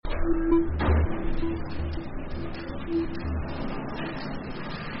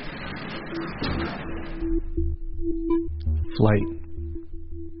Flight.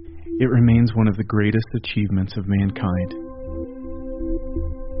 It remains one of the greatest achievements of mankind.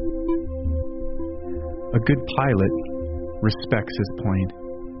 A good pilot respects his plane.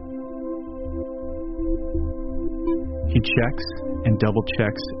 He checks and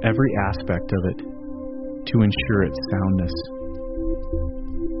double-checks every aspect of it to ensure its soundness.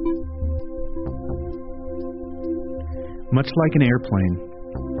 Much like an airplane,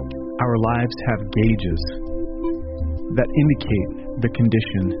 our lives have gauges that indicate the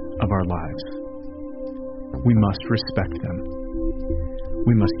condition of our lives. We must respect them.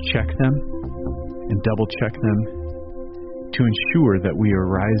 We must check them and double-check them to ensure that we are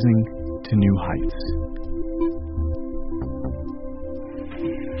rising to new heights.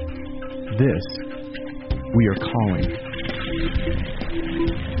 This we are calling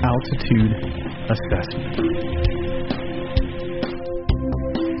altitude assessment.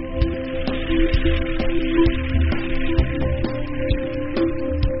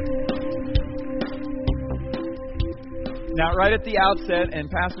 Now, right at the outset, and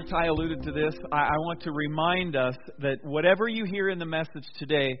Pastor Ty alluded to this, I want to remind us that whatever you hear in the message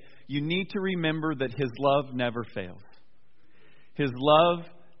today, you need to remember that His love never fails. His love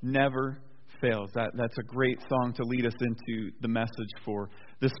never fails. That's a great song to lead us into the message for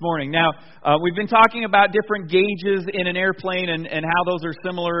this morning. Now, we've been talking about different gauges in an airplane and how those are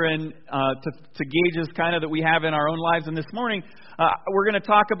similar to gauges kind of that we have in our own lives. And this morning, we're going to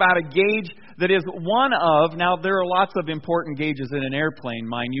talk about a gauge that is one of, now there are lots of important gauges in an airplane,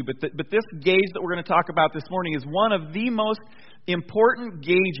 mind you, but this gauge that we're going to talk about this morning is one of the most important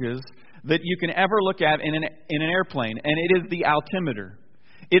gauges that you can ever look at in an airplane, and it is the altimeter.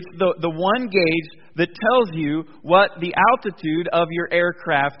 It's the one gauge that tells you what the altitude of your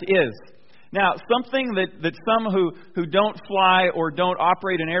aircraft is. Now, something that some who don't fly or don't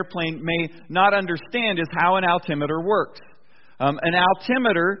operate an airplane may not understand is how an altimeter works. An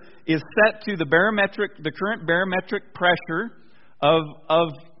altimeter is set to the current barometric pressure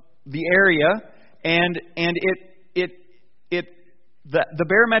of the area, and the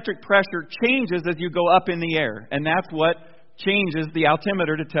barometric pressure changes as you go up in the air, and that's what changes the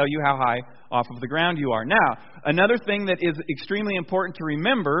altimeter to tell you how high off of the ground you are. Now, another thing that is extremely important to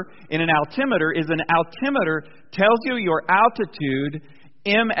remember in an altimeter is an altimeter tells you your altitude,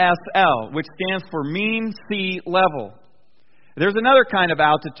 MSL, which stands for mean sea level. There's another kind of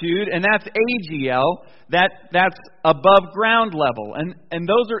altitude, and that's AGL, that's above ground level. And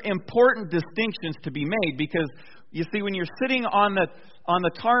those are important distinctions to be made because, you see, when you're sitting on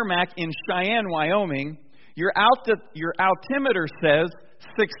the tarmac in Cheyenne, Wyoming, your altimeter says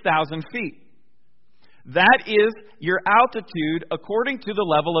 6,000 feet. That is your altitude according to the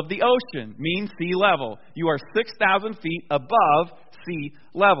level of the ocean, mean sea level. You are 6,000 feet above sea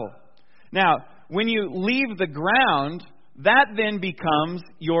level. Now, when you leave the ground, that then becomes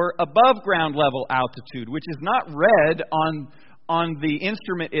your above ground level altitude, which is not read on the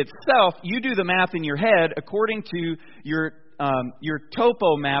instrument itself. You do the math in your head according to your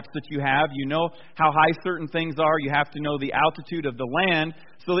topo maps that you have. You know how high certain things are. You have to know the altitude of the land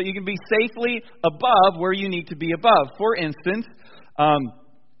so that you can be safely above where you need to be above. For instance,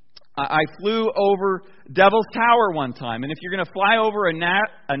 I flew over Devil's Tower one time, and if you're going to fly over a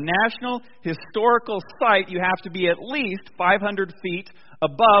national historical site, you have to be at least 500 feet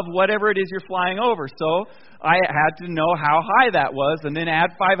above whatever it is you're flying over. So I had to know how high that was, and then add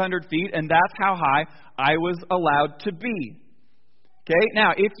 500 feet, and that's how high I was allowed to be. Okay,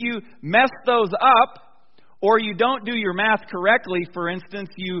 now if you mess those up, or you don't do your math correctly, for instance,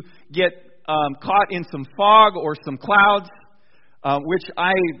 you get caught in some fog or some clouds, which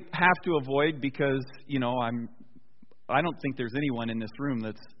I have to avoid because, I don't think there's anyone in this room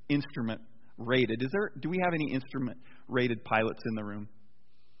that's instrument rated. Do we have any instrument rated pilots in the room?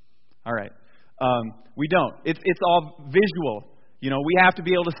 All right. We don't. It's all visual. We have to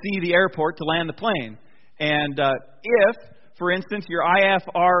be able to see the airport to land the plane. And if, for instance, you're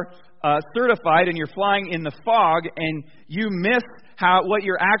IFR certified and you're flying in the fog and you miss what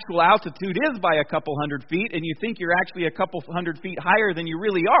your actual altitude is by a couple hundred feet and you think you're actually a couple hundred feet higher than you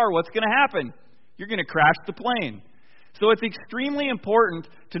really are, what's going to happen? You're going to crash the plane. So it's extremely important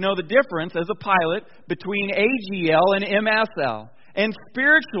to know the difference as a pilot between AGL and MSL. And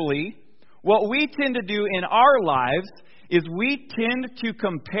spiritually, what we tend to do in our lives is we tend to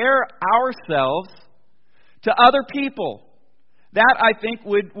compare ourselves to other people. That, I think,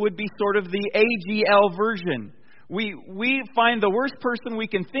 would be sort of the AGL version. We find the worst person we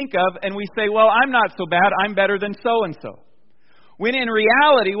can think of, and we say, well, I'm not so bad, I'm better than so-and-so. When in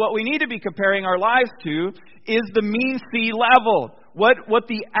reality, what we need to be comparing our lives to is the mean sea level. What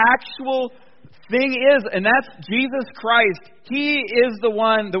the actual thing is, and that's Jesus Christ. He is the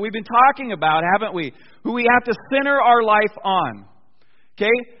one that we've been talking about, haven't we? Who we have to center our life on.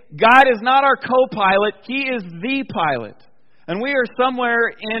 Okay? God is not our co-pilot. He is the pilot. And we are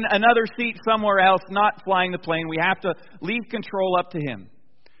somewhere in another seat somewhere else, not flying the plane. We have to leave control up to Him.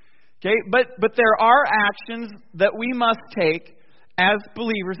 Okay? But there are actions that we must take as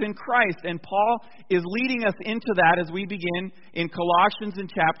believers in Christ. And Paul is leading us into that as we begin in Colossians in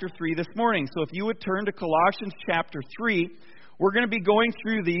chapter 3 this morning. So if you would turn to Colossians chapter 3, we're going to be going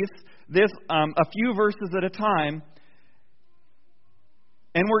through a few verses at a time.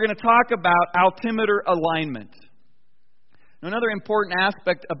 And we're going to talk about altimeter alignment. Now, another important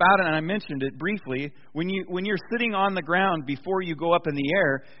aspect about it, and I mentioned it briefly, when you're sitting on the ground before you go up in the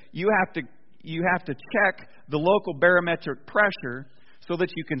air, you have to check the local barometric pressure so that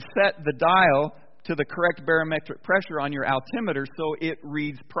you can set the dial to the correct barometric pressure on your altimeter so it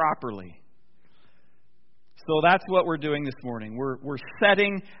reads properly. So that's what we're doing this morning. We're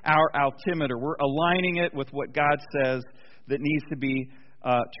setting our altimeter. We're aligning it with what God says that needs to be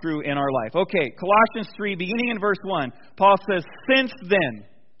true in our life. Okay, Colossians 3, beginning in verse 1, Paul says, "Since then."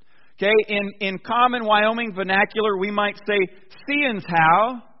 Okay, in common Wyoming vernacular, we might say, "Seeins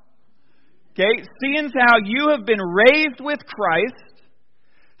how." Okay, "Seeins how you have been raised with Christ,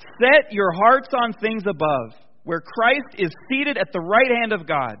 set your hearts on things above, where Christ is seated at the right hand of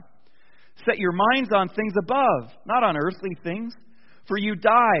God. Set your minds on things above, not on earthly things. For you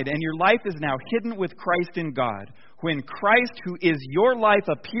died, and your life is now hidden with Christ in God. When Christ, who is your life,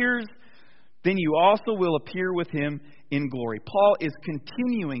 appears, then you also will appear with Him in glory." Paul is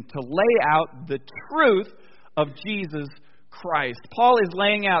continuing to lay out the truth of Jesus Christ. Paul is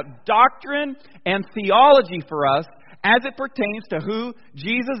laying out doctrine and theology for us as it pertains to who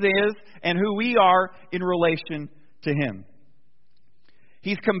Jesus is and who we are in relation to Him.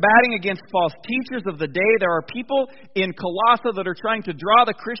 He's combating against false teachers of the day. There are people in Colossae that are trying to draw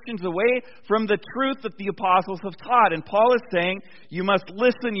the Christians away from the truth that the apostles have taught. And Paul is saying, you must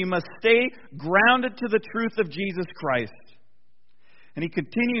listen, you must stay grounded to the truth of Jesus Christ. And he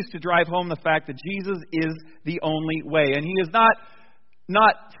continues to drive home the fact that Jesus is the only way. And He is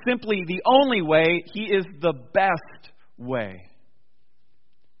not simply the only way, He is the best way.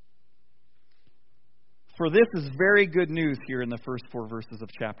 For this is very good news here in the first 4 verses of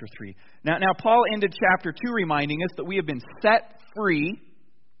chapter 3. Now Paul ended chapter 2 reminding us that we have been set free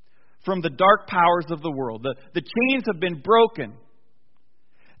from the dark powers of the world. The chains have been broken.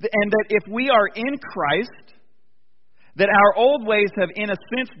 And that if we are in Christ, that our old ways have in a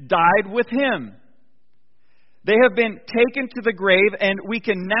sense died with Him. They have been taken to the grave, and we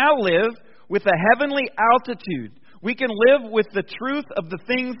can now live with a heavenly altitude. We can live with the truth of the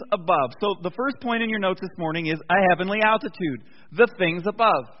things above. So the first point in your notes this morning is a heavenly altitude, the things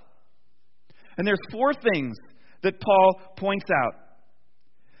above. And there's 4 things that Paul points out.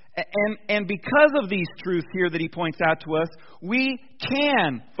 And because of these truths here that he points out to us, we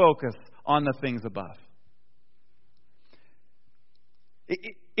can focus on the things above.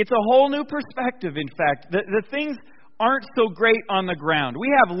 It's a whole new perspective, in fact. The things aren't so great on the ground.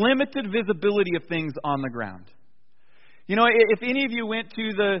 We have limited visibility of things on the ground. You know, if any of you went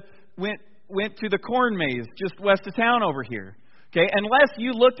to the corn maze just west of town over here, okay, unless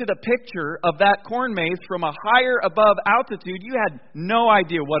you looked at a picture of that corn maze from a higher above altitude, you had no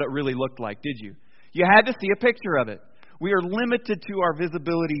idea what it really looked like, did you? You had to see a picture of it. We are limited to our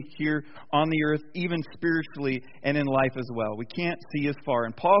visibility here on the earth, even spiritually and in life as well. We can't see as far.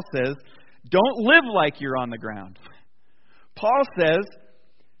 And Paul says, don't live like you're on the ground. Paul says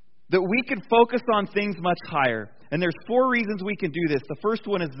that we can focus on things much higher. And there's 4 reasons we can do this. The first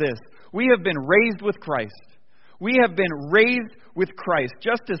one is this. We have been raised with Christ. We have been raised with Christ.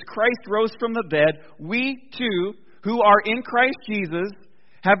 Just as Christ rose from the dead, we too, who are in Christ Jesus,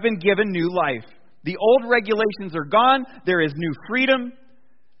 have been given new life. The old regulations are gone. There is new freedom.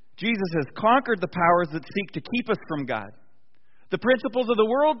 Jesus has conquered the powers that seek to keep us from God. The principles of the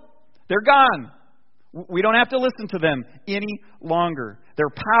world, they're gone. We don't have to listen to them any longer. They're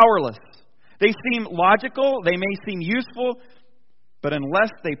powerless. They seem logical, they may seem useful, but unless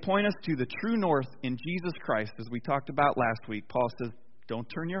they point us to the true north in Jesus Christ, as we talked about last week, Paul says, don't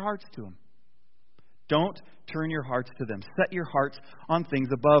turn your hearts to Him. Don't turn your hearts to them. Set your hearts on things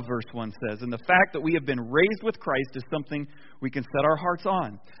above, verse 1 says. And the fact that we have been raised with Christ is something we can set our hearts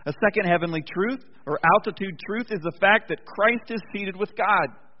on. A second heavenly truth, or altitude truth, is the fact that Christ is seated with God.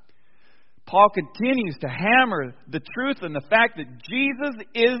 Paul continues to hammer the truth and the fact that Jesus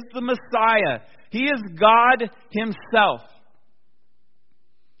is the Messiah. He is God Himself.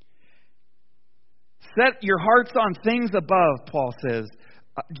 Set your hearts on things above, Paul says.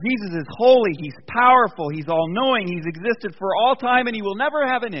 Jesus is holy, He's powerful, He's all-knowing, He's existed for all time, and He will never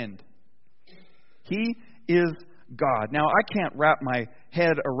have an end. He is God. Now, I can't wrap my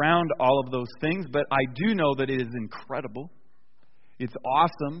head around all of those things, but I do know that it is incredible. It's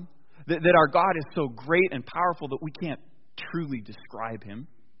awesome that our God is so great and powerful that we can't truly describe Him.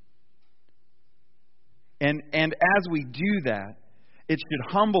 And as we do that, it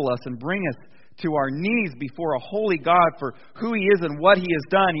should humble us and bring us to our knees before a holy God for who He is and what He has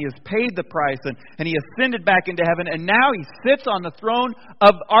done. He has paid the price and He ascended back into heaven, and now He sits on the throne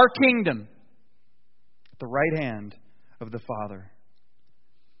of our kingdom at the right hand of the Father.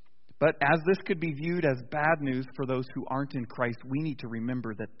 But as this could be viewed as bad news for those who aren't in Christ, we need to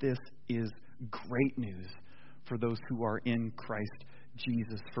remember that this is great news for those who are in Christ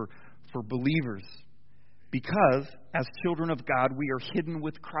Jesus, for believers. Because as children of God, we are hidden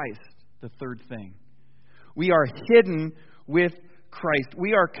with Christ. The third thing. We are hidden with Christ.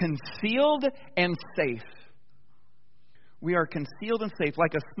 We are concealed and safe. We are concealed and safe,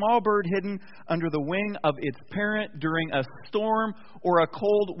 like a small bird hidden under the wing of its parent during a storm or a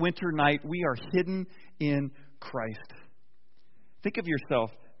cold winter night. We are hidden in Christ. Think of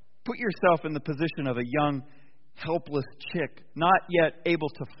yourself. Put yourself in the position of a young, helpless chick, not yet able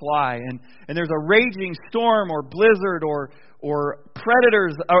to fly. And there's a raging storm or blizzard or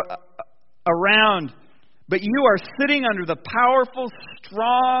predators around. But you are sitting under the powerful,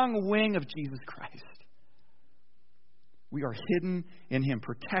 strong wing of Jesus Christ. We are hidden in Him,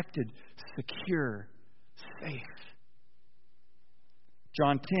 protected, secure, safe.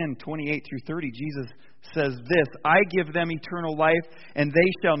 John 10:28-30, Jesus says this, I give them eternal life, and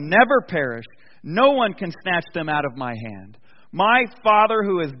they shall never perish. No one can snatch them out of my hand. My Father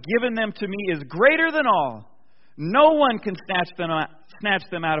who has given them to me is greater than all. No one can snatch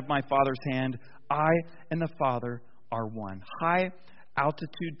them out of my Father's hand. I and the Father are one. High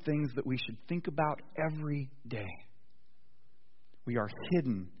altitude things that we should think about every day. We are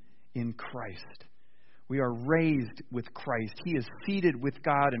hidden in Christ. We are raised with Christ. He is seated with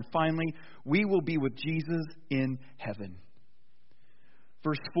God. And finally, we will be with Jesus in heaven.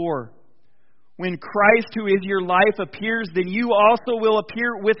 Verse 4. When Christ, who is your life, appears, then you also will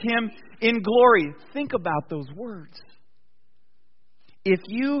appear with Him in glory. Think about those words. If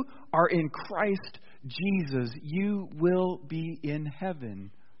you are in Christ Jesus, you will be in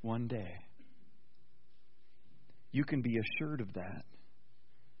heaven one day. You can be assured of that.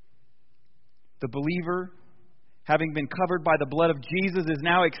 The believer, having been covered by the blood of Jesus, is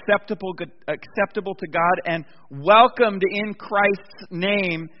now acceptable to God and welcomed in Christ's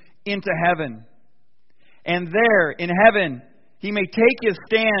name into heaven. And there, in heaven, he may take his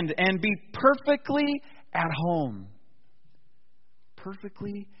stand and be perfectly at home.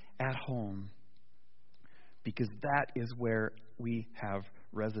 Perfectly at home. Because that is where we have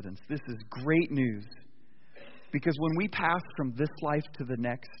residence. This is great news. Because when we pass from this life to the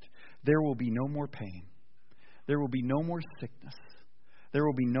next, there will be no more pain. There will be no more sickness. There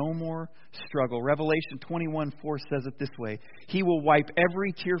will be no more struggle. Revelation 21:4 says it this way. He will wipe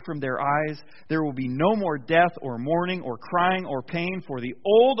every tear from their eyes. There will be no more death or mourning or crying or pain, for the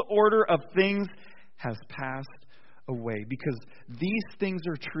old order of things has passed away. Because these things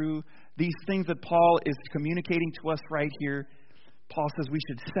are true. These things that Paul is communicating to us right here. Paul says we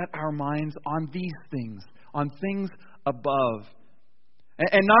should set our minds on these things, on things above.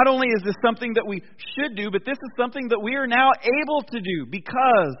 And not only is this something that we should do, but this is something that we are now able to do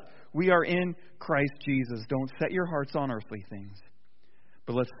because we are in Christ Jesus. Don't set your hearts on earthly things,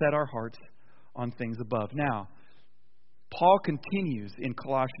 but let's set our hearts on things above. Now, Paul continues in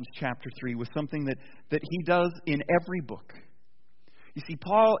Colossians chapter 3 with something that he does in every book. You see,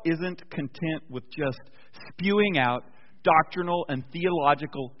 Paul isn't content with just spewing out doctrinal and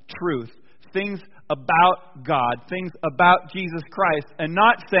theological truth, things about God, things about Jesus Christ, and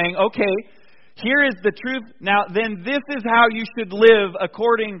not saying, okay, here is the truth. Now, then this is how you should live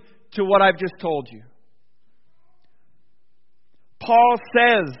according to what I've just told you. Paul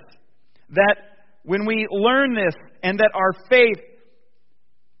says that when we learn this and that our faith,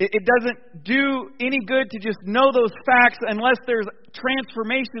 it doesn't do any good to just know those facts unless there's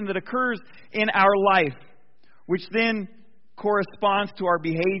transformation that occurs in our life, which then corresponds to our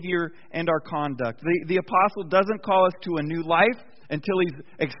behavior and our conduct. The apostle doesn't call us to a new life until he's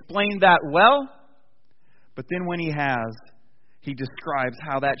explained that well. But then when he has, he describes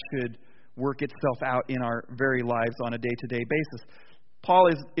how that should work itself out in our very lives on a day-to-day basis. Paul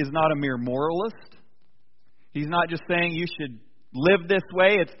is not a mere moralist. He's not just saying you should live this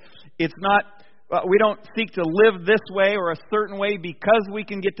way. It's not, we don't seek to live this way or a certain way because we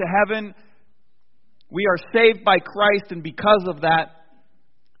can get to heaven. We are saved by Christ, and because of that,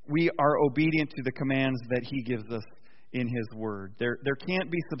 we are obedient to the commands that He gives us in His Word. There can't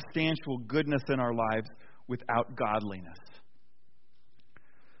be substantial goodness in our lives without godliness.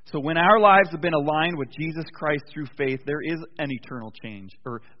 So when our lives have been aligned with Jesus Christ through faith, there is an eternal change,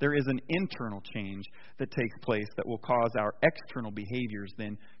 or there is an internal change that takes place that will cause our external behaviors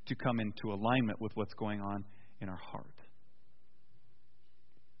then to come into alignment with what's going on in our heart.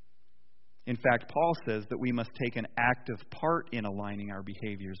 In fact, Paul says that we must take an active part in aligning our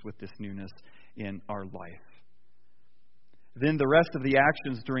behaviors with this newness in our life. Then the rest of the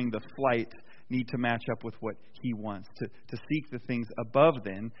actions during the flight need to match up with what He wants. To seek the things above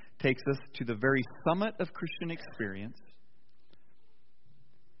then takes us to the very summit of Christian experience.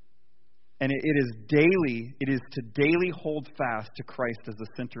 And it is to daily hold fast to Christ as the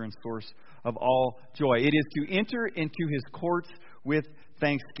center and source of all joy. It is to enter into His courts with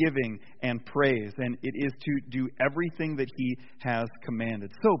thanksgiving and praise. And it is to do everything that He has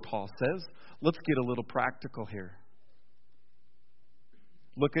commanded. So, Paul says, let's get a little practical here.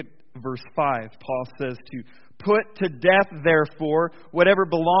 Look at verse 5. Paul says to put to death, therefore, whatever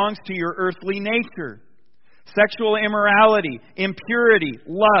belongs to your earthly nature. Sexual immorality, impurity,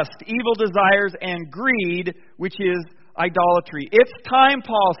 lust, evil desires, and greed, which is idolatry. It's time,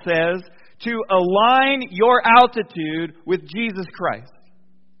 Paul says, to align your altitude with Jesus Christ.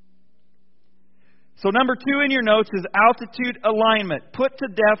 So number 2 in your notes is altitude alignment. Put to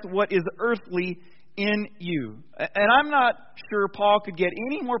death what is earthly in you. And I'm not sure Paul could get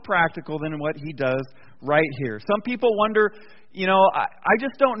any more practical than what he does right here. Some people wonder, I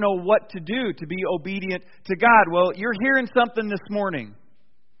just don't know what to do to be obedient to God. Well, you're hearing something this morning.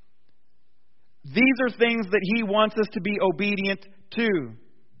 These are things that He wants us to be obedient to.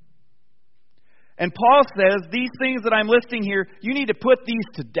 And Paul says, these things that I'm listing here, you need to put these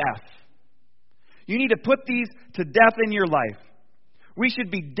to death. You need to put these to death in your life. We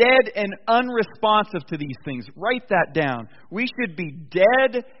should be dead and unresponsive to these things. Write that down. We should be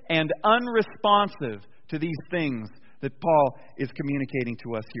dead and unresponsive to these things that Paul is communicating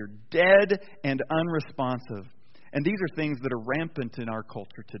to us here. Dead and unresponsive. And these are things that are rampant in our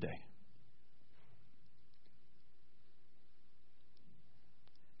culture today.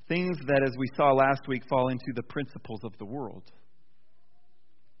 Things that, as we saw last week, fall into the principles of the world.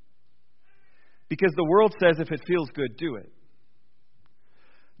 Because the world says if it feels good, do it.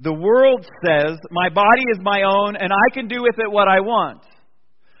 The world says, my body is my own and I can do with it what I want.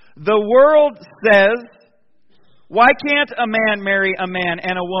 The world says, why can't a man marry a man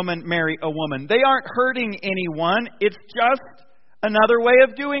and a woman marry a woman? They aren't hurting anyone. It's just another way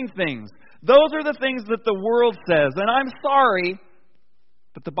of doing things. Those are the things that the world says. And I'm sorry,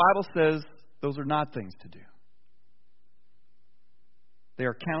 but the Bible says those are not things to do. They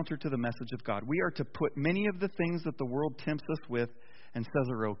are counter to the message of God. We are to put many of the things that the world tempts us with and says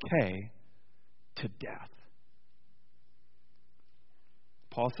are okay to death.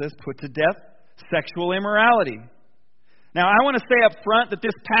 Paul says, put to death sexual immorality. Now, I want to say up front that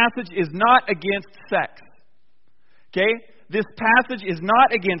this passage is not against sex. Okay? This passage is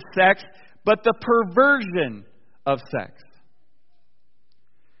not against sex, but the perversion of sex.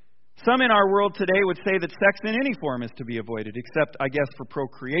 Some in our world today would say that sex in any form is to be avoided, except, I guess, for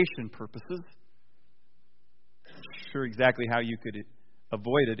procreation purposes. I'm not sure exactly how you could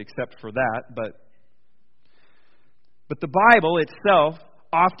avoid it except for that, but the Bible itself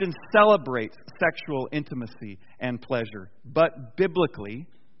often celebrates sexual intimacy and pleasure. But biblically,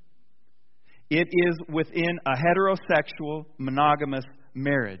 it is within a heterosexual, monogamous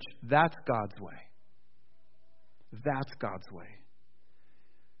marriage. That's God's way. That's God's way.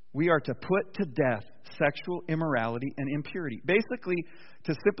 We are to put to death sexual immorality and impurity. Basically,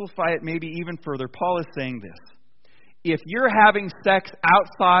 to simplify it maybe even further, Paul is saying this. If you're having sex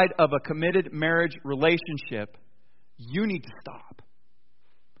outside of a committed marriage relationship, you need to stop.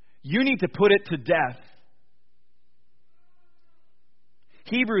 You need to put it to death.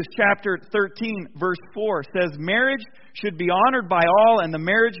 Hebrews chapter 13, verse 4 says, marriage should be honored by all and the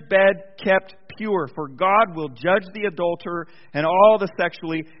marriage bed kept pure, for God will judge the adulterer and all the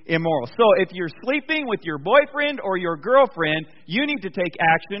sexually immoral. So if you're sleeping with your boyfriend or your girlfriend, you need to take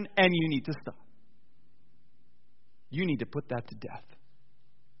action and you need to stop. You need to put that to death.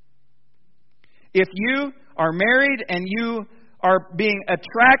 If you are married and you are being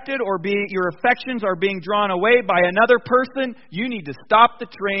attracted or your affections are being drawn away by another person, you need to stop the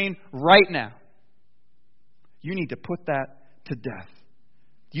train right now. You need to put that to death.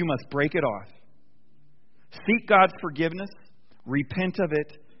 You must break it off. Seek God's forgiveness, repent of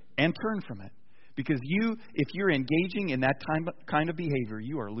it, and turn from it. Because if you're engaging in that kind of behavior,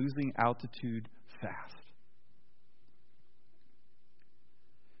 you are losing altitude fast.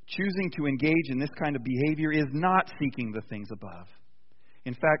 choosing to engage in this kind of behavior is not seeking the things above.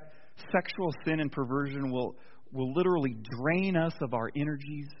 In fact, sexual sin and perversion will literally drain us of our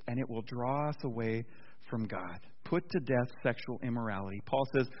energies, and it will draw us away from God. Put to death sexual immorality. Paul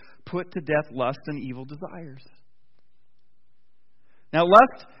says, put to death lust and evil desires. Now,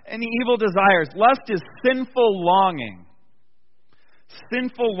 lust and evil desires. Lust is sinful longing.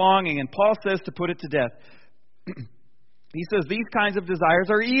 Sinful longing. And Paul says to put it to death. He says these kinds of desires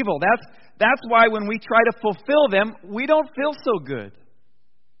are evil. That's why when we try to fulfill them, we don't feel so good.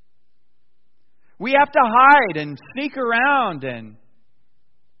 We have to hide and sneak around and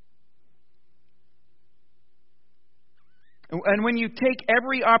when you take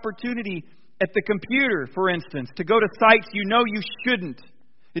every opportunity at the computer, for instance, to go to sites you know you shouldn't,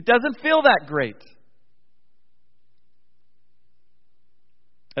 it doesn't feel that great.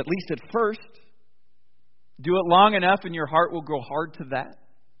 At least at first. Do it long enough and your heart will grow hard to that.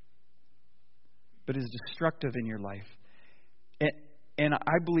 But it's destructive in your life. And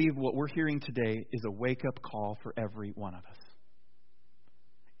I believe what we're hearing today is a wake-up call for every one of us.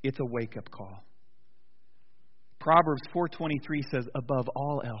 It's a wake-up call. Proverbs 4:23 says, above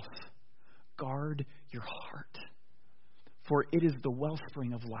all else, guard your heart, for it is the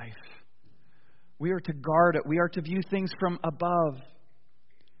wellspring of life. We are to guard it. We are to view things from above.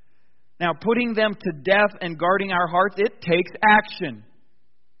 Now, putting them to death and guarding our hearts, it takes action.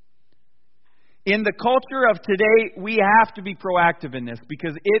 In the culture of today, we have to be proactive in this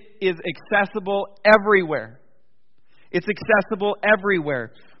because it is accessible everywhere. It's accessible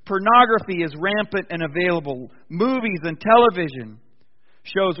everywhere. Pornography is rampant and available. Movies and television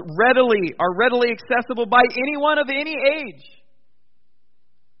shows are readily accessible by anyone of any age.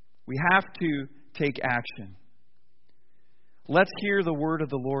 We have to take action. Let's hear the word of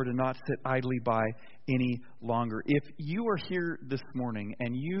the Lord and not sit idly by any longer. If you are here this morning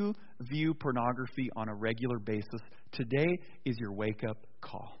and you view pornography on a regular basis, today is your wake-up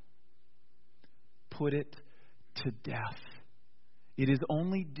call. Put it to death. It is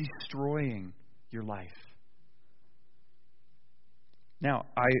only destroying your life. Now,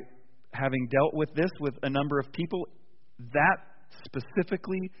 having dealt with this with a number of people, that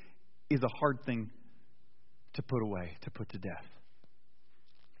specifically is a hard thing to put away, to put to death.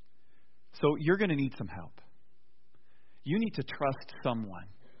 So you're going to need some help. You need to trust someone.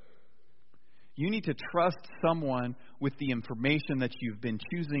 You need to trust someone with the information that you've been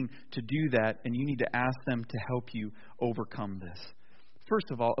choosing to do that, and you need to ask them to help you overcome this. First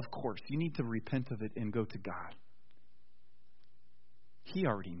of all, of course, you need to repent of it and go to God. He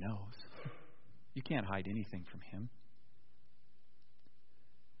already knows. You can't hide anything from Him.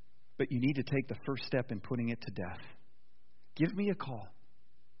 But you need to take the first step in putting it to death. Give me a call.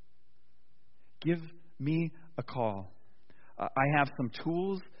 Give me a call. I have some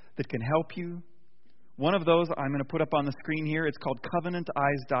tools that can help you. One of those I'm going to put up on the screen here. It's called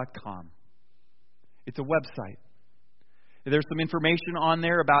CovenantEyes.com. It's a website. There's some information on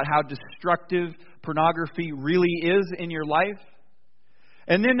there about how destructive pornography really is in your life.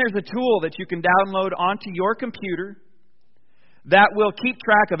 And then there's a tool that you can download onto your computer that will keep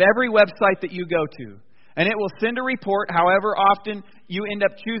track of every website that you go to. And it will send a report, however often you end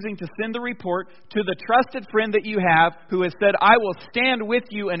up choosing to send the report, to the trusted friend that you have who has said, I will stand with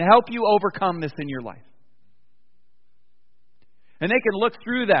you and help you overcome this in your life. And they can look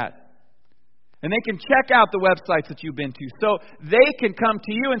through that. And they can check out the websites that you've been to. So they can come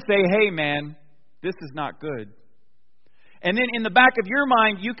to you and say, hey man, this is not good. And then in the back of your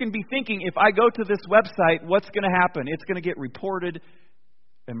mind, you can be thinking, if I go to this website, what's going to happen? It's going to get reported,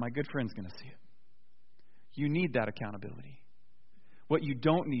 and my good friend's going to see it. You need that accountability. What you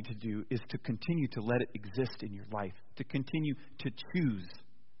don't need to do is to continue to let it exist in your life, to continue to choose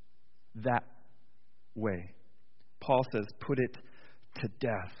that way. Paul says, put it to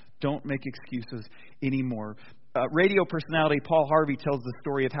death. Don't make excuses anymore. Radio personality Paul Harvey tells the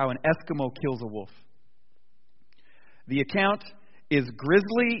story of how an Eskimo kills a wolf. The account is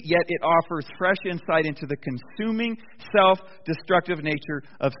grisly, yet it offers fresh insight into the consuming, self-destructive nature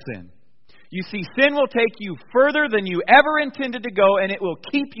of sin. You see, sin will take you further than you ever intended to go, and it will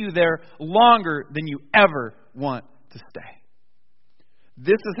keep you there longer than you ever want to stay.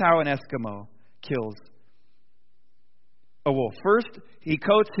 This is how an Eskimo kills a wolf. First, he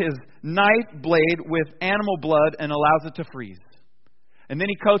coats his knife blade with animal blood and allows it to freeze. And then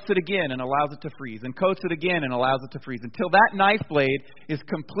he coats it again and allows it to freeze. And coats it again and allows it to freeze. Until that knife blade is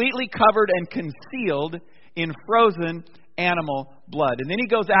completely covered and concealed in frozen animal blood. And then he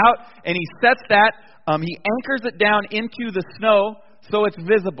goes out and he sets that, he anchors it down into the snow so it's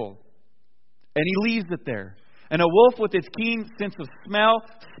visible. And he leaves it there. And a wolf with its keen sense of smell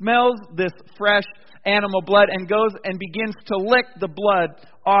smells this fresh animal blood and goes and begins to lick the blood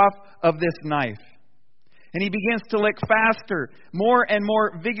off of this knife. And he begins to lick faster, more and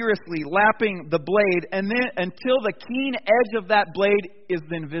more vigorously, lapping the blade, and then until the keen edge of that blade is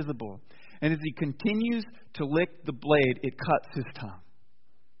then visible. And as he continues to lick the blade, it cuts his tongue.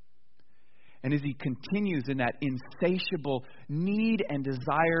 And as he continues in that insatiable need and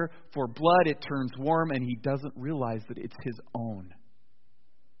desire for blood, it turns warm and he doesn't realize that it's his own.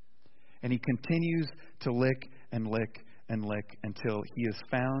 And he continues to lick and lick and lick until he is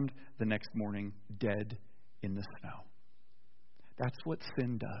found the next morning dead in the snow. That's what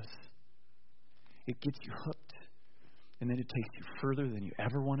sin does. It gets you hooked, and then it takes you further than you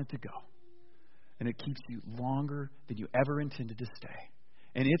ever wanted to go. And it keeps you longer than you ever intended to stay.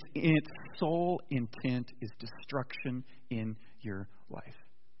 And its sole intent is destruction in your life.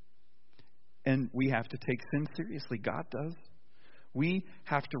 And we have to take sin seriously. God does. We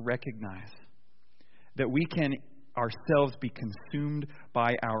have to recognize that we can ourselves be consumed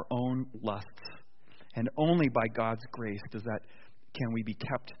by our own lusts. And only by God's grace can we be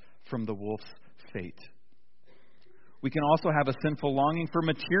kept from the wolf's fate. We can also have a sinful longing for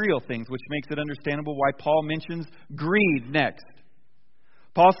material things, which makes it understandable why Paul mentions greed next.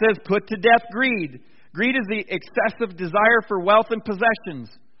 Paul says, put to death greed. Greed is the excessive desire for wealth and possessions.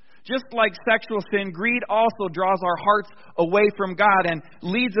 Just like sexual sin, greed also draws our hearts away from God and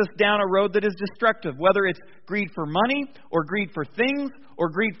leads us down a road that is destructive, whether it's greed for money or greed for things or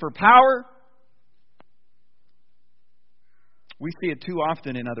greed for power. We see it too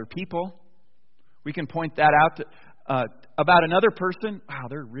often in other people. We can point that out about another person. Wow,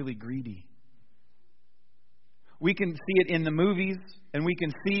 they're really greedy. We can see it in the movies, and we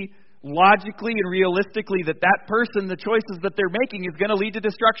can see logically and realistically that person, the choices that they're making, is going to lead to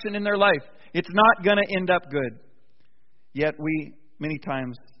destruction in their life. It's not going to end up good. Yet we many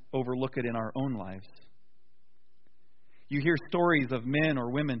times overlook it in our own lives. You hear stories of men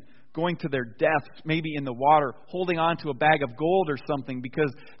or women going to their deaths, maybe in the water, holding on to a bag of gold or something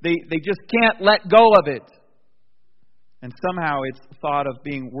because they just can't let go of it. And somehow it's thought of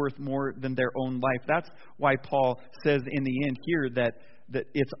being worth more than their own life. That's why Paul says in the end here that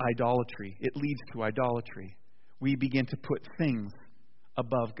it's idolatry. It leads to idolatry. We begin to put things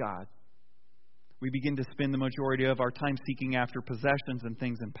above God. We begin to spend the majority of our time seeking after possessions and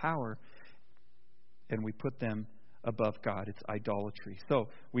things in power, and we put them above God. It's idolatry. So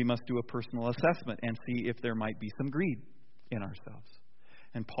we must do a personal assessment and see if there might be some greed in ourselves.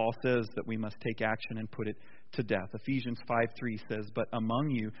 And Paul says that we must take action and put it to death. Ephesians 5:3 says, but among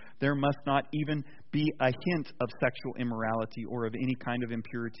you there must not even be a hint of sexual immorality or of any kind of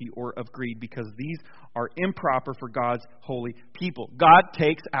impurity or of greed, because these are improper for God's holy people. God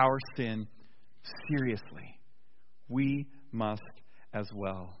takes our sin seriously. We must as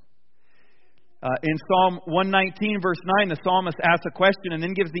well. In Psalm 119, verse 9, the psalmist asks a question and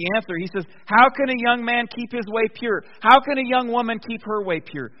then gives the answer. He says, how can a young man keep his way pure? How can a young woman keep her way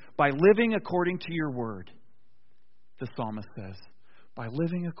pure? By living according to your word, the psalmist says. By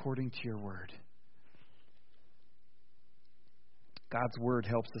living according to your word. God's word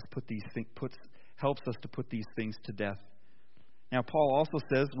helps us to put these things to death. Now, Paul also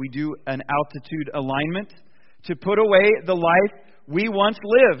says we do an altitude alignment to put away the life we once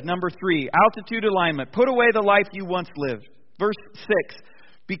lived. Number 3, altitude alignment. Put away the life you once lived. Verse 6.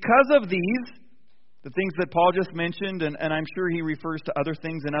 Because of these, the things that Paul just mentioned, and I'm sure he refers to other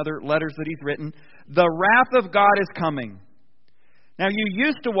things in other letters that he's written, the wrath of God is coming. Now, you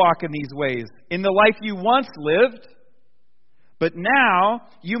used to walk in these ways in the life you once lived, but now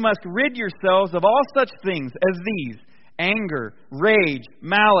you must rid yourselves of all such things as these: anger, rage,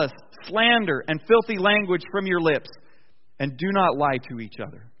 malice, slander, and filthy language from your lips. And do not lie to each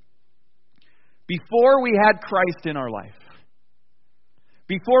other. Before we had Christ in our life,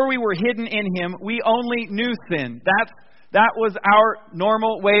 before we were hidden in Him, we only knew sin. That was our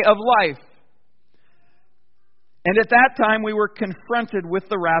normal way of life. And at that time, we were confronted with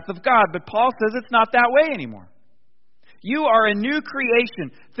the wrath of God. But Paul says it's not that way anymore. You are a new creation.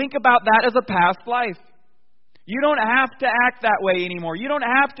 Think about that as a past life. You don't have to act that way anymore. You don't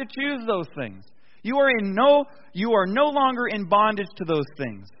have to choose those things. You are no longer in bondage to those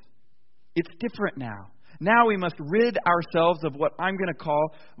things. It's different now. Now we must rid ourselves of what I'm going to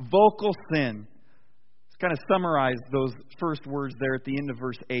call vocal sin. Let's kind of summarize those first words there at the end of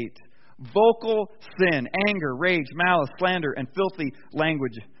verse 8. Vocal sin: anger, rage, malice, slander, and filthy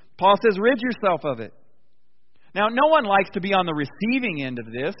language. Paul says, rid yourself of it. Now, no one likes to be on the receiving end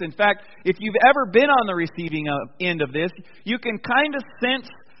of this. In fact, if you've ever been on the receiving end of this, you can kind of sense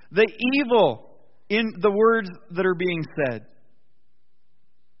the evil in the words that are being said.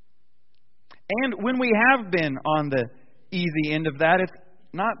 And when we have been on the easy end of that, it's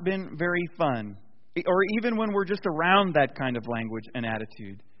not been very fun. Or even when we're just around that kind of language and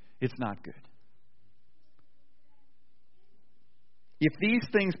attitude, it's not good. If these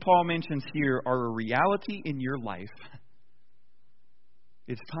things Paul mentions here are a reality in your life,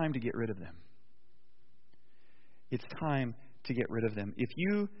 it's time to get rid of them. It's time to get rid of them. If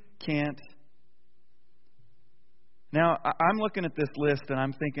you can't... Now, I'm looking at this list and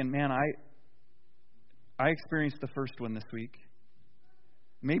I'm thinking, man, I experienced the first one this week.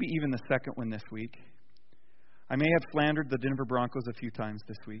 Maybe even the second one this week. I may have slandered the Denver Broncos a few times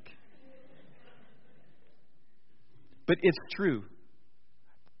this week. But it's true.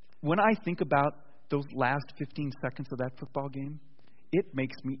 When I think about those last 15 seconds of that football game, it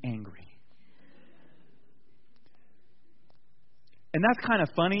makes me angry. And that's kind of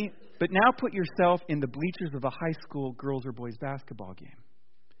funny, but now put yourself in the bleachers of a high school girls or boys basketball game.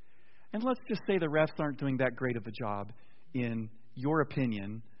 And let's just say the refs aren't doing that great of a job, in your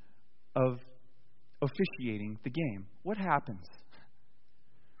opinion, of officiating the game. What happens?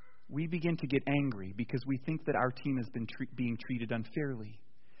 We begin to get angry because we think that our team has been being treated unfairly.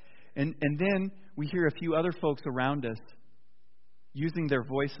 And then we hear a few other folks around us using their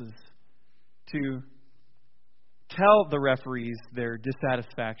voices to tell the referees their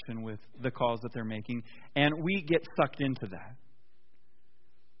dissatisfaction with the calls that they're making, and we get sucked into that.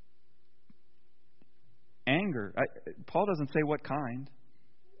 Anger. Paul doesn't say what kind.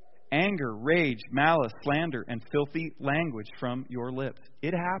 Anger, rage, malice, slander, and filthy language from your lips.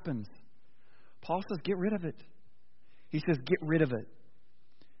 It happens. Paul says, get rid of it. He says, get rid of it.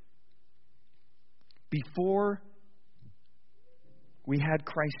 Before we had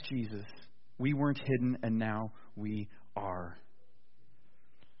Christ Jesus, we weren't hidden, and now we are.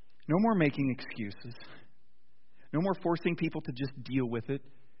 No more making excuses. No more forcing people to just deal with it.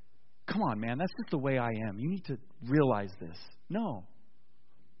 Come on, man, that's just the way I am. You need to realize this. No,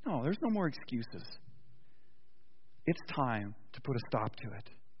 there's no more excuses. It's time to put a stop to it.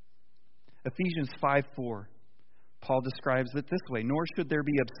 Ephesians 5:4, Paul describes it this way: nor should there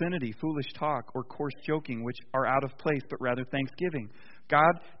be obscenity, foolish talk, or coarse joking, which are out of place, but rather thanksgiving.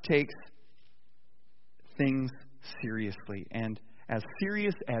 God takes things seriously, and as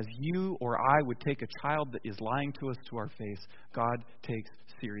serious as you or I would take a child that is lying to us to our face, God takes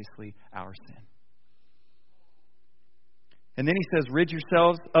seriously our sin. And then he says, rid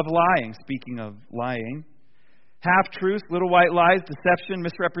yourselves of lying. Speaking of lying, half-truths, little white lies, deception,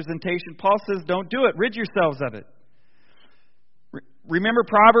 misrepresentation. Paul says, don't do it. Rid yourselves of it. Remember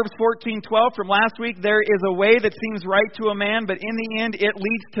Proverbs 14:12 from last week? There is a way that seems right to a man, but in the end it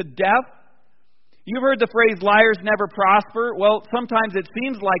leads to death. You've heard the phrase, liars never prosper. Well, sometimes it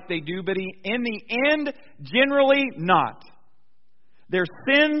seems like they do, but in the end, generally not. Their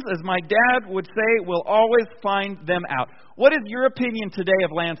sins, as my dad would say, will always find them out. What is your opinion today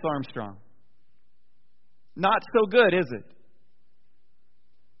of Lance Armstrong? Not so good, is it?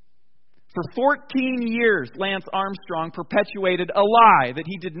 For 14 years, Lance Armstrong perpetuated a lie that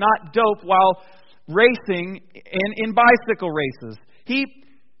he did not dope while racing in bicycle races. He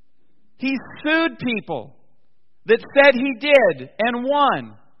sued people that said he did and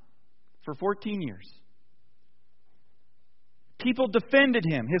won for 14 years. People defended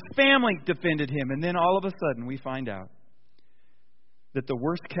him. His family defended him. And then all of a sudden we find out that the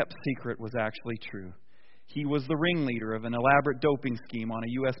worst kept secret was actually true. He was the ringleader of an elaborate doping scheme on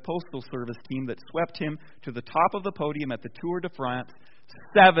a U.S. Postal Service team that swept him to the top of the podium at the Tour de France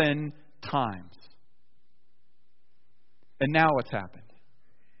 7 times. And now what's happened?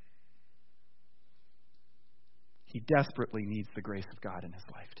 He desperately needs the grace of God in his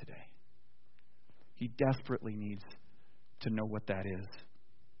life today. He desperately needs to know what that is.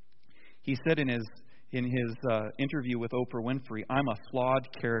 He said in his interview with Oprah Winfrey, I'm a flawed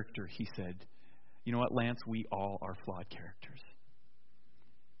character, he said. You know what, Lance? We all are flawed characters.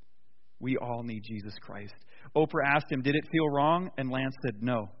 We all need Jesus Christ. Oprah asked him, did it feel wrong? And Lance said,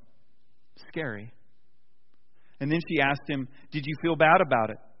 no. Scary. And then she asked him, did you feel bad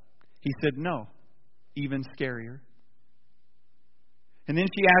about it? He said, no. Even scarier. And then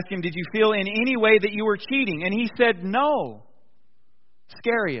she asked him, did you feel in any way that you were cheating? And he said, no.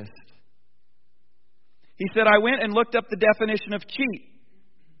 Scariest. He said, I went and looked up the definition of cheat.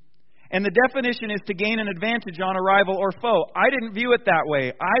 And the definition is to gain an advantage on a rival or foe. I didn't view it that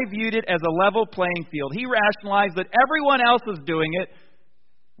way. I viewed it as a level playing field. He rationalized that everyone else is doing it.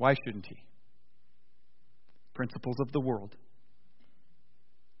 Why shouldn't he? Principles of the world.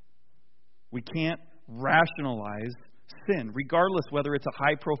 We can't rationalize sin, regardless whether it's a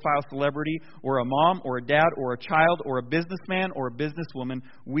high-profile celebrity or a mom or a dad or a child or a businessman or a businesswoman.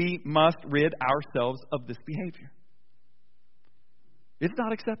 We must rid ourselves of this behavior. It's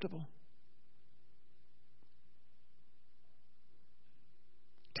not acceptable.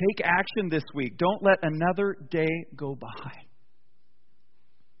 Take action this week. Don't let another day go by.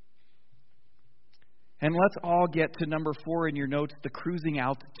 And let's all get to number 4 in your notes, the cruising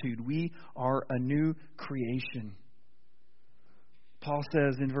altitude. We are a new creation. Paul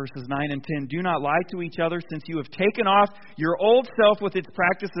says in verses 9 and 10, "Do not lie to each other, since you have taken off your old self with its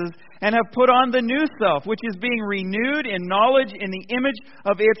practices and have put on the new self, which is being renewed in knowledge in the image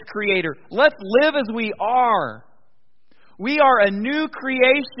of its Creator." Let's live as we are. We are a new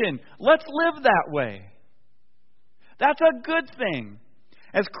creation. Let's live that way. That's a good thing.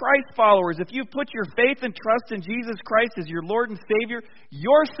 As Christ followers, if you put your faith and trust in Jesus Christ as your Lord and Savior,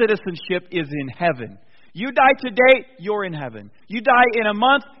 your citizenship is in heaven. You die today, you're in heaven. You die in a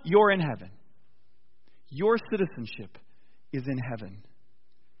month, you're in heaven. Your citizenship is in heaven.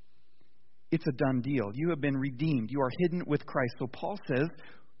 It's a done deal. You have been redeemed. You are hidden with Christ. So Paul says,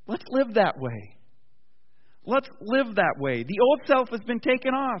 let's live that way. Let's live that way. The old self has been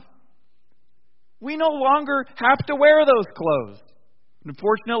taken off. We no longer have to wear those clothes.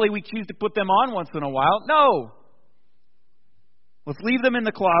 Unfortunately, we choose to put them on once in a while. No. Let's leave them in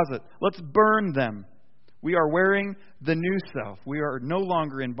the closet. Let's burn them. We are wearing the new self. We are no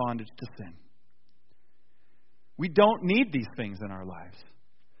longer in bondage to sin. We don't need these things in our lives.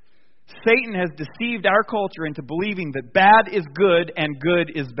 Satan has deceived our culture into believing that bad is good and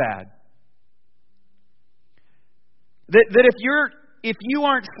good is bad. That if you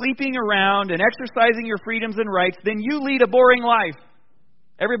aren't sleeping around and exercising your freedoms and rights, then you lead a boring life.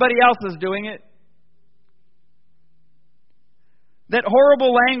 Everybody else is doing it. That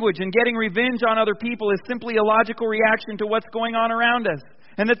horrible language and getting revenge on other people is simply a logical reaction to what's going on around us.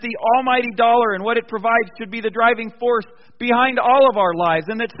 And that the almighty dollar and what it provides should be the driving force behind all of our lives.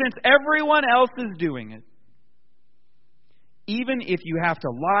 And that since everyone else is doing it, even if you have to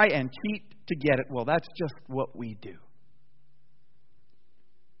lie and cheat to get it, well, that's just what we do.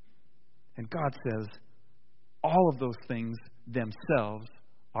 And God says all of those things themselves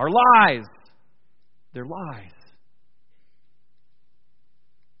are lies. They're lies.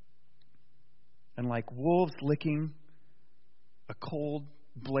 And like wolves licking a cold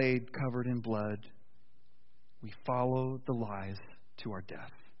blade covered in blood, we follow the lies to our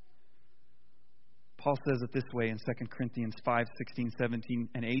death. Paul says it this way in 2 Corinthians 5, 16, 17,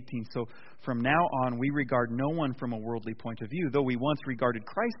 and 18. So from now on, we regard no one from a worldly point of view, though we once regarded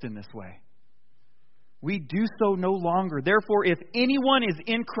Christ in this way. We do so no longer. Therefore, if anyone is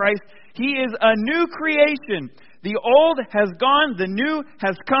in Christ, he is a new creation. The old has gone, the new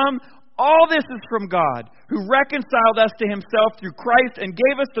has come. All this is from God, who reconciled us to himself through Christ and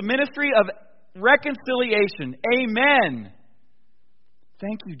gave us the ministry of reconciliation. Amen.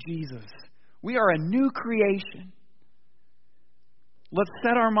 Thank you, Jesus. We are a new creation. Let's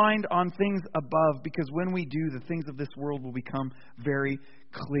set our mind on things above, because when we do, the things of this world will become very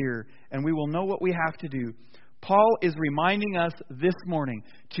clear, and we will know what we have to do. Paul is reminding us this morning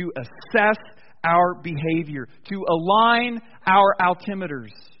to assess our behavior, to align our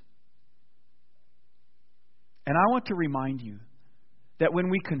altimeters. And I want to remind you that when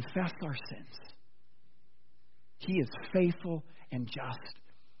we confess our sins, he is faithful and just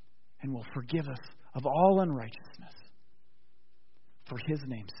and will forgive us of all unrighteousness for his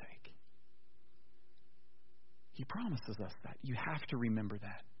name's sake. He promises us that. You have to remember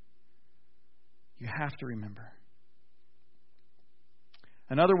that. You have to remember.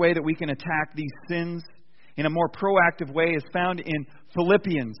 Another way that we can attack these sins in a more proactive way is found in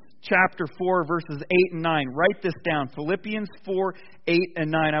Philippians chapter 4, verses 8 and 9. Write this down. Philippians 4, 8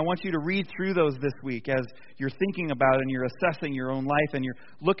 and 9. I want you to read through those this week as you're thinking about it and you're assessing your own life and you're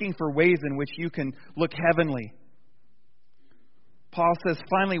looking for ways in which you can look heavenly. Paul says,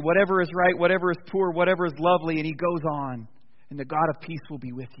 finally, whatever is right, whatever is pure, whatever is lovely, and he goes on, and the God of peace will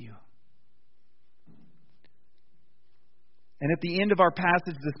be with you. And at the end of our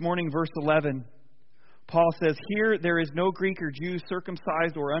passage this morning, verse 11, Paul says, here there is no Greek or Jew,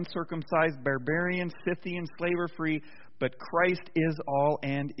 circumcised or uncircumcised, barbarian, Scythian, slave or free, but Christ is all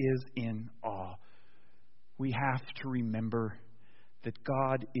and is in all. We have to remember that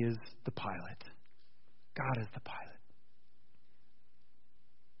God is the pilot. God is the pilot.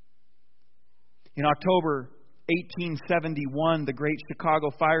 In October 1871, the Great Chicago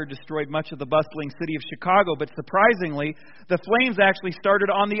Fire destroyed much of the bustling city of Chicago, but surprisingly, the flames actually started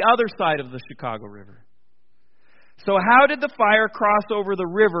on the other side of the Chicago River. So how did the fire cross over the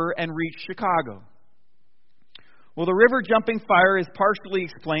river and reach Chicago? Well, the river jumping fire is partially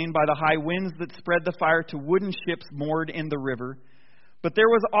explained by the high winds that spread the fire to wooden ships moored in the river. But there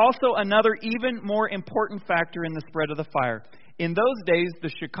was also another even more important factor in the spread of the fire. In those days, the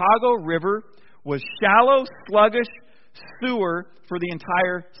Chicago River was shallow, sluggish sewer for the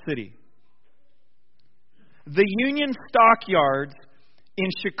entire city. The Union stockyards in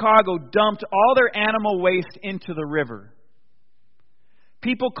Chicago dumped all their animal waste into the river.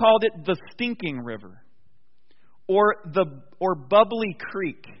 People called it the Stinking River or Bubbly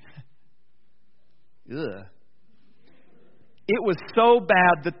Creek. Ugh. It was so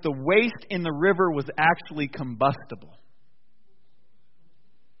bad that the waste in the river was actually combustible.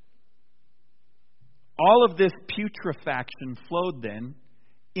 All of this putrefaction flowed then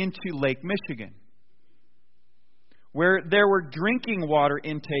into Lake Michigan, where there were drinking water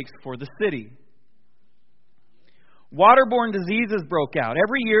intakes for the city. Waterborne diseases broke out.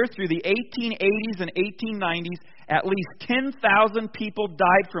 Every year through the 1880s and 1890s, at least 10,000 people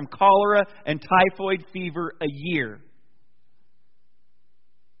died from cholera and typhoid fever a year.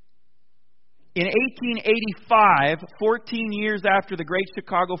 In 1885, 14 years after the Great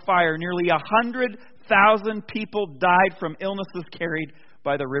Chicago Fire, nearly 100,000 people died from illnesses carried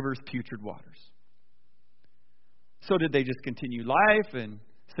by the river's putrid waters. So did they just continue life and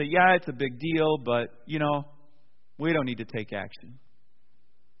say, yeah, it's a big deal, but, we don't need to take action?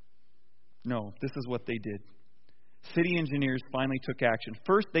 No, this is what they did. City engineers finally took action.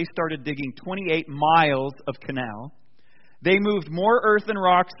 First, they started digging 28 miles of canal. They moved more earth and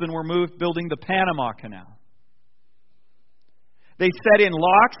rocks than were moved building the Panama Canal. They set in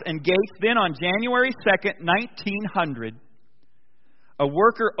locks and gates. Then on January 2nd, 1900, a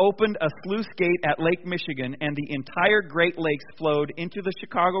worker opened a sluice gate at Lake Michigan, and the entire Great Lakes flowed into the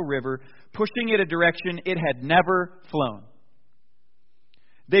Chicago River, pushing it a direction it had never flown.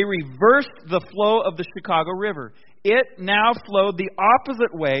 They reversed the flow of the Chicago River. It now flowed the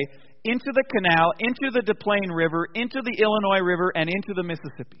opposite way into the canal, into the Des Plaines River, into the Illinois River, and into the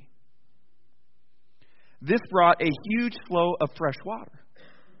Mississippi. This brought a huge flow of fresh water.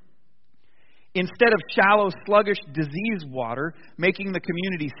 Instead of shallow, sluggish, diseased water making the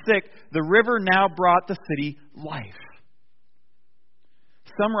community sick, the river now brought the city life.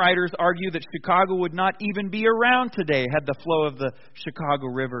 Some writers argue that Chicago would not even be around today had the flow of the Chicago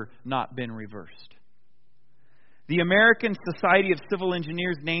River not been reversed. The American Society of Civil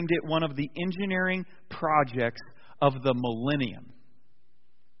Engineers named it one of the engineering projects of the millennium.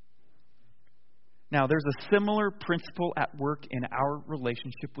 Now, there's a similar principle at work in our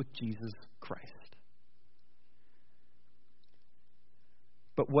relationship with Jesus Christ.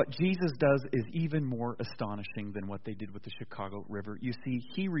 But what Jesus does is even more astonishing than what they did with the Chicago River. You see,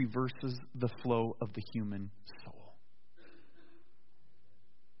 he reverses the flow of the human soul.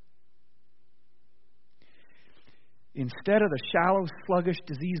 Instead of the shallow, sluggish,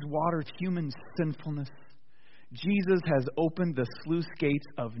 diseased water of human sinfulness, Jesus has opened the sluice gates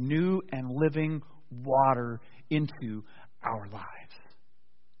of new and living water into our lives.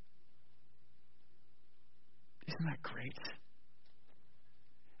 Isn't that great?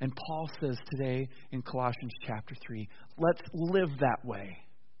 And Paul says today in Colossians chapter 3, let's live that way.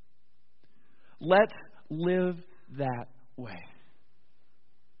 Let's live that way.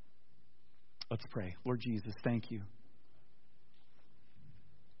 Let's pray. Lord Jesus, thank you.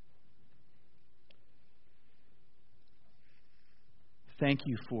 Thank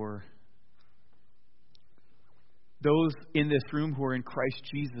you for those in this room who are in Christ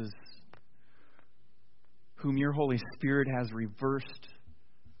Jesus, whom your Holy Spirit has reversed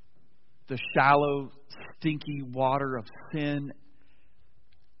the shallow, stinky water of sin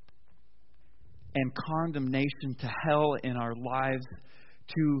and condemnation to hell in our lives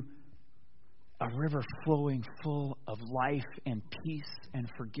to a river flowing full of life and peace and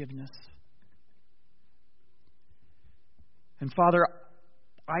forgiveness. And Father,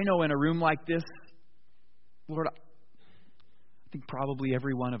 I know in a room like this, Lord, I think probably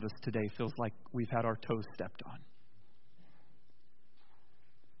every one of us today feels like we've had our toes stepped on.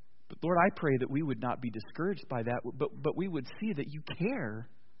 But Lord, I pray that we would not be discouraged by that, but we would see that you care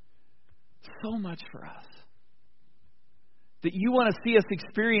so much for us. That you want to see us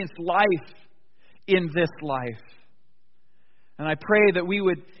experience life in this life. And I pray that we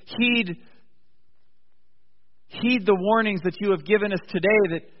would heed the warnings that you have given us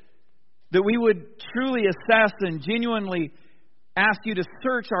today, that we would truly assess and genuinely ask you to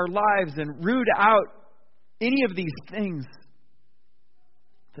search our lives and root out any of these things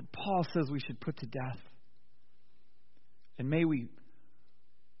that Paul says we should put to death. And may we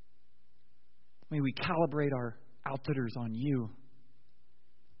calibrate our outfitters on you.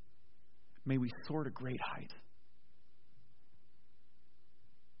 May we soar to great height.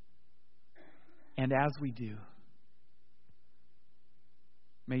 And as we do,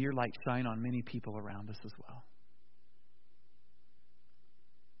 may your light shine on many people around us as well.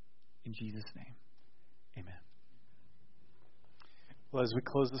 In Jesus' name, amen. Well, as we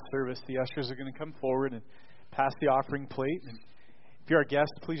close the service, the ushers are going to come forward and pass the offering plate. And if you're a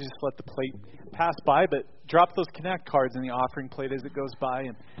guest, please just let the plate pass by, but drop those Connect cards in the offering plate as it goes by.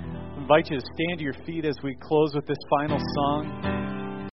 And I invite you to stand to your feet as we close with this final song.